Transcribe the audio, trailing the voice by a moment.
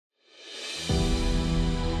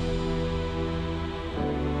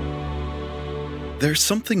There's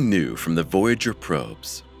something new from the Voyager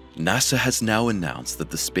probes. NASA has now announced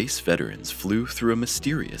that the space veterans flew through a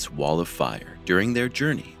mysterious wall of fire during their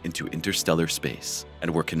journey into interstellar space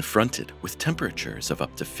and were confronted with temperatures of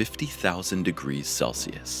up to 50,000 degrees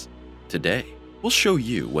Celsius. Today, we'll show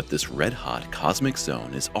you what this red-hot cosmic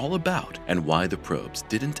zone is all about and why the probes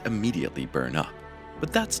didn't immediately burn up.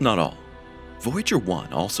 But that's not all. Voyager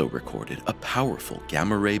 1 also recorded a powerful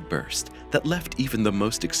gamma-ray burst that left even the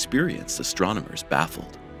most experienced astronomers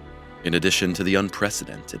baffled. In addition to the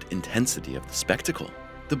unprecedented intensity of the spectacle,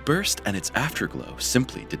 the burst and its afterglow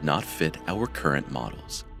simply did not fit our current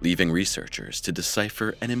models, leaving researchers to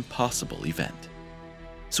decipher an impossible event.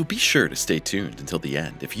 So be sure to stay tuned until the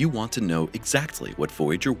end if you want to know exactly what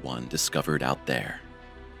Voyager 1 discovered out there.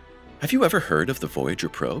 Have you ever heard of the Voyager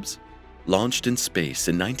probes? Launched in space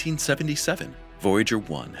in 1977, Voyager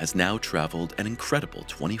 1 has now traveled an incredible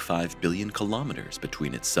 25 billion kilometers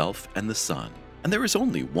between itself and the Sun, and there is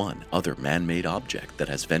only one other man-made object that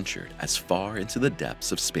has ventured as far into the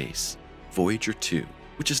depths of space, Voyager 2,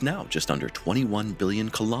 which is now just under 21 billion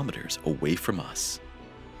kilometers away from us.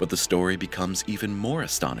 But the story becomes even more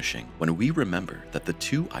astonishing when we remember that the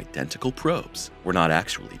two identical probes were not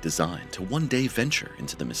actually designed to one day venture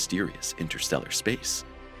into the mysterious interstellar space.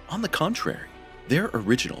 On the contrary, their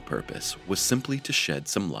original purpose was simply to shed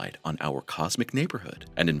some light on our cosmic neighborhood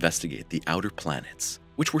and investigate the outer planets,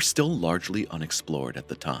 which were still largely unexplored at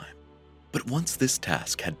the time. But once this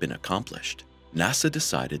task had been accomplished, NASA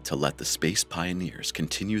decided to let the space pioneers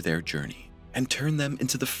continue their journey and turn them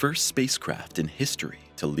into the first spacecraft in history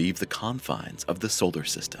to leave the confines of the solar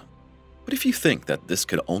system. But if you think that this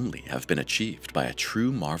could only have been achieved by a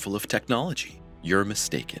true marvel of technology, you're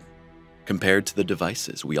mistaken. Compared to the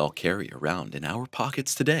devices we all carry around in our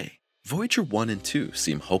pockets today, Voyager 1 and 2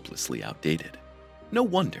 seem hopelessly outdated. No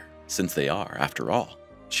wonder, since they are, after all,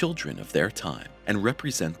 children of their time and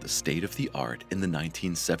represent the state of the art in the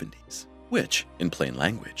 1970s, which, in plain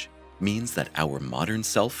language, means that our modern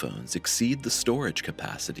cell phones exceed the storage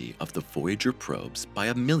capacity of the Voyager probes by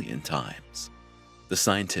 1,000,000 times. The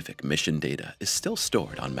scientific mission data is still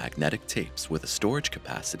stored on magnetic tapes with a storage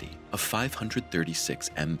capacity of 536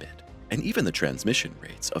 Mbit. And even the transmission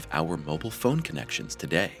rates of our mobile phone connections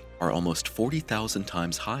today are almost 40,000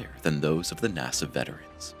 times higher than those of the NASA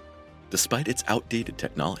veterans. Despite its outdated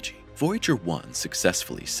technology, Voyager 1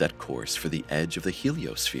 successfully set course for the edge of the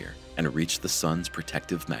heliosphere and reached the Sun's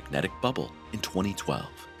protective magnetic bubble in 2012.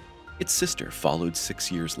 Its sister followed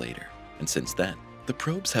 6 years later, and since then, the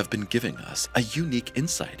probes have been giving us a unique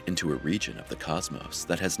insight into a region of the cosmos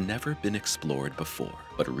that has never been explored before,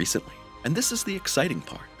 but recently. And this is the exciting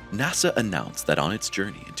part. NASA announced that on its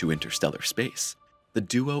journey into interstellar space, the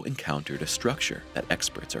duo encountered a structure that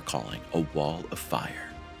experts are calling a wall of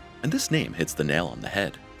fire. And this name hits the nail on the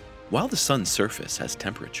head. While the Sun's surface has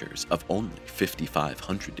temperatures of only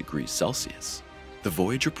 5,500 degrees Celsius, the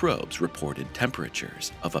Voyager probes reported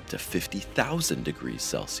temperatures of up to 50,000 degrees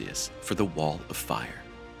Celsius for the wall of fire.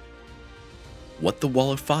 What the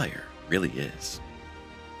wall of fire really is.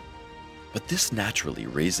 But this naturally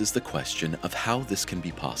raises the question of how this can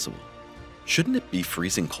be possible. Shouldn't it be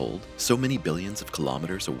freezing cold so many billions of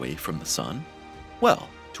kilometers away from the Sun? Well,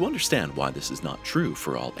 to understand why this is not true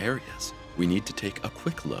for all areas, we need to take a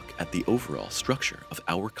quick look at the overall structure of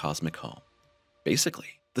our cosmic home.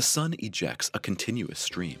 Basically, the Sun ejects a continuous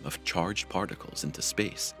stream of charged particles into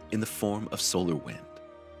space in the form of solar wind.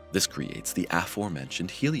 This creates the aforementioned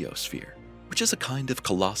heliosphere, which is a kind of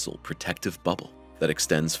colossal protective bubble that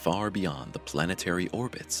extends far beyond the planetary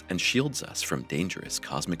orbits and shields us from dangerous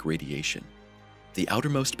cosmic radiation. The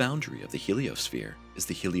outermost boundary of the heliosphere is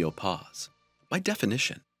the heliopause. By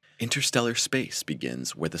definition, interstellar space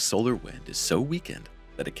begins where the solar wind is so weakened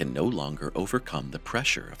that it can no longer overcome the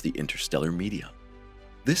pressure of the interstellar medium.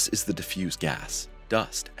 This is the diffuse gas,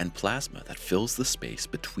 dust, and plasma that fills the space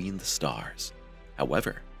between the stars.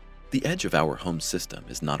 However, the edge of our home system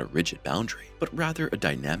is not a rigid boundary, but rather a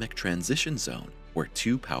dynamic transition zone where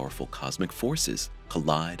two powerful cosmic forces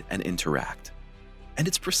collide and interact. And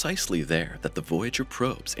it's precisely there that the Voyager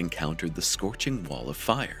probes encountered the scorching wall of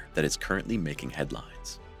fire that is currently making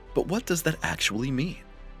headlines. But what does that actually mean?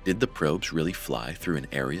 Did the probes really fly through an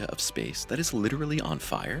area of space that is literally on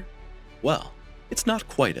fire? Well, it's not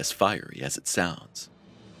quite as fiery as it sounds.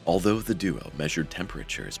 Although the duo measured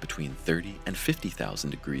temperatures between 30 and 50,000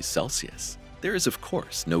 degrees Celsius, there is of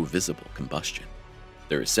course no visible combustion.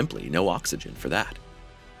 There is simply no oxygen for that.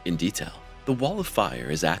 In detail, the wall of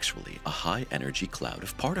fire is actually a high-energy cloud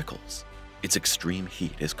of particles. Its extreme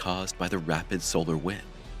heat is caused by the rapid solar wind,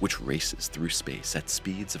 which races through space at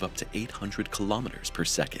speeds of up to 800 kilometers per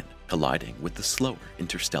second, colliding with the slower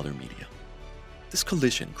interstellar medium. This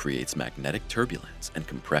collision creates magnetic turbulence and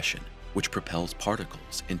compression, which propels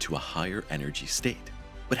particles into a higher energy state.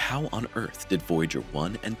 But how on Earth did Voyager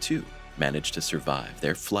 1 and 2 manage to survive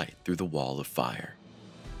their flight through the wall of fire?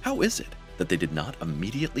 How is it that they did not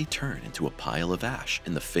immediately turn into a pile of ash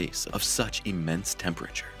in the face of such immense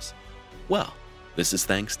temperatures? Well, this is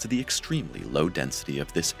thanks to the extremely low density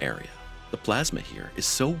of this area. The plasma here is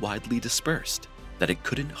so widely dispersed that it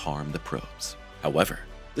couldn't harm the probes. However,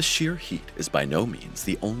 the sheer heat is by no means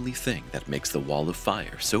the only thing that makes the wall of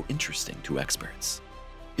fire so interesting to experts.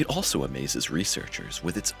 It also amazes researchers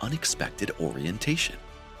with its unexpected orientation.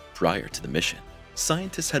 Prior to the mission,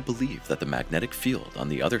 scientists had believed that the magnetic field on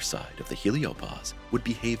the other side of the heliopause would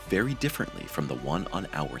behave very differently from the one on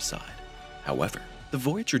our side. However, the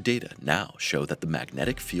Voyager data now show that the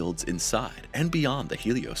magnetic fields inside and beyond the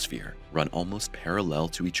heliosphere run almost parallel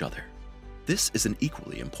to each other. This is an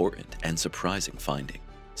equally important and surprising finding,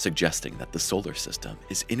 suggesting that the solar system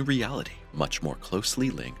is in reality much more closely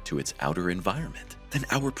linked to its outer environment than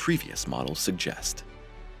our previous models suggest.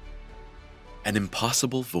 An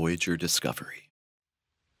impossible Voyager discovery.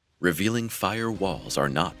 Revealing fire walls are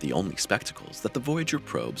not the only spectacles that the Voyager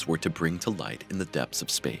probes were to bring to light in the depths of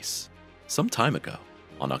space. Some time ago,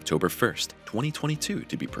 on October 1st, 2022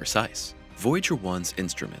 to be precise, Voyager 1's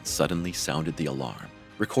instruments suddenly sounded the alarm,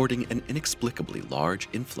 recording an inexplicably large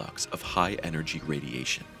influx of high-energy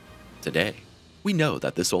radiation. Today, we know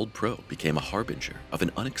that this old probe became a harbinger of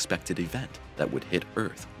an unexpected event that would hit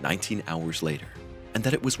Earth 19 hours later, and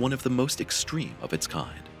that it was one of the most extreme of its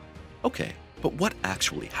kind. Okay, but what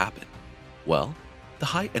actually happened? Well, the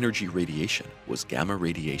high-energy radiation was gamma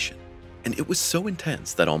radiation, and it was so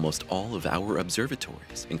intense that almost all of our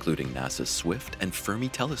observatories, including NASA's Swift and Fermi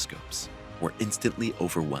telescopes, were instantly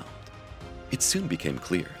overwhelmed. It soon became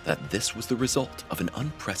clear that this was the result of an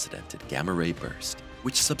unprecedented gamma-ray burst,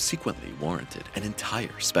 which subsequently warranted an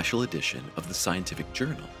entire special edition of the scientific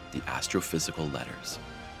journal, the Astrophysical Letters.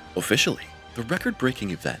 Officially, the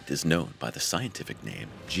record-breaking event is known by the scientific name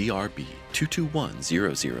GRB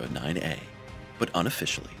 221009A, but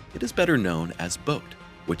unofficially, it is better known as BOAT,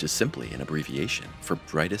 which is simply an abbreviation for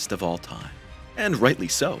brightest of all time. And rightly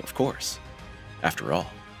so, of course. After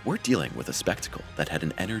all, we're dealing with a spectacle that had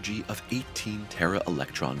an energy of 18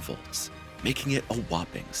 tera-electron volts, making it a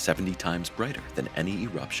whopping 70 times brighter than any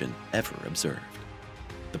eruption ever observed.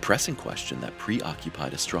 The pressing question that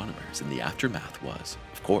preoccupied astronomers in the aftermath was,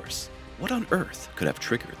 of course, what on Earth could have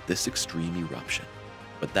triggered this extreme eruption?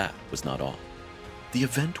 But that was not all. The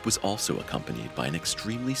event was also accompanied by an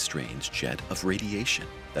extremely strange jet of radiation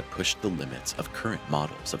that pushed the limits of current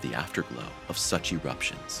models of the afterglow of such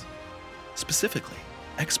eruptions. Specifically,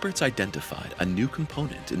 experts identified a new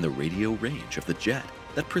component in the radio range of the jet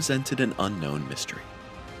that presented an unknown mystery.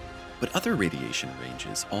 But other radiation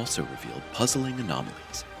ranges also revealed puzzling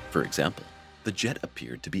anomalies. For example, the jet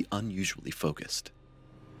appeared to be unusually focused.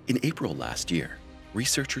 In April last year,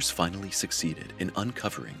 researchers finally succeeded in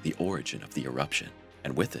uncovering the origin of the eruption,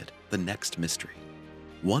 and with it, the next mystery.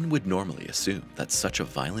 One would normally assume that such a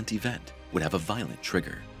violent event would have a violent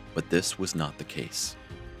trigger, but this was not the case.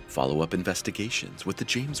 Follow-up investigations with the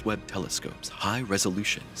James Webb Telescope's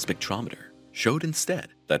high-resolution spectrometer showed instead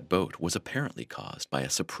that BOAT was apparently caused by a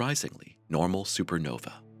surprisingly normal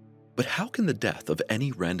supernova. But how can the death of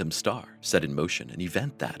any random star set in motion an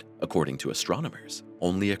event that, according to astronomers,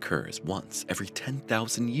 only occurs once every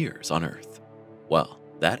 10,000 years on Earth? Well,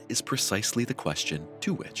 that is precisely the question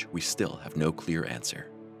to which we still have no clear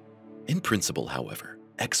answer. In principle, however,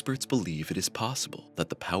 experts believe it is possible that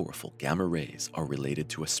the powerful gamma rays are related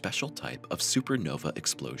to a special type of supernova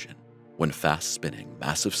explosion. When fast-spinning,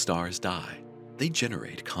 massive stars die, they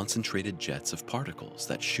generate concentrated jets of particles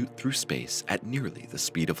that shoot through space at nearly the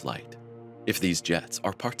speed of light. If these jets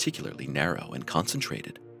are particularly narrow and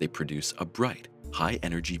concentrated, they produce a bright,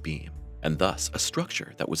 high-energy beam, and thus a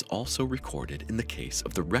structure that was also recorded in the case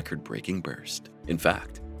of the record-breaking burst. In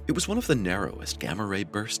fact, it was one of the narrowest gamma-ray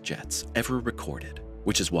burst jets ever recorded,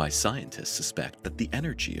 which is why scientists suspect that the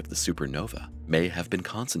energy of the supernova may have been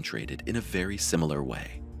concentrated in a very similar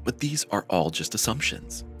way. But these are all just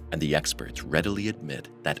assumptions, and the experts readily admit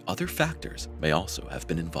that other factors may also have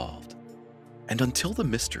been involved. And until the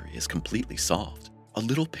mystery is completely solved, a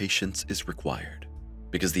little patience is required,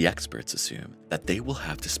 because the experts assume that they will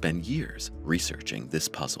have to spend years researching this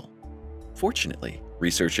puzzle. Fortunately,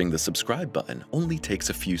 researching the subscribe button only takes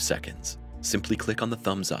a few seconds. Simply click on the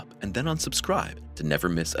thumbs up and then on subscribe to never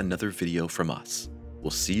miss another video from us. We'll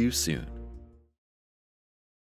see you soon.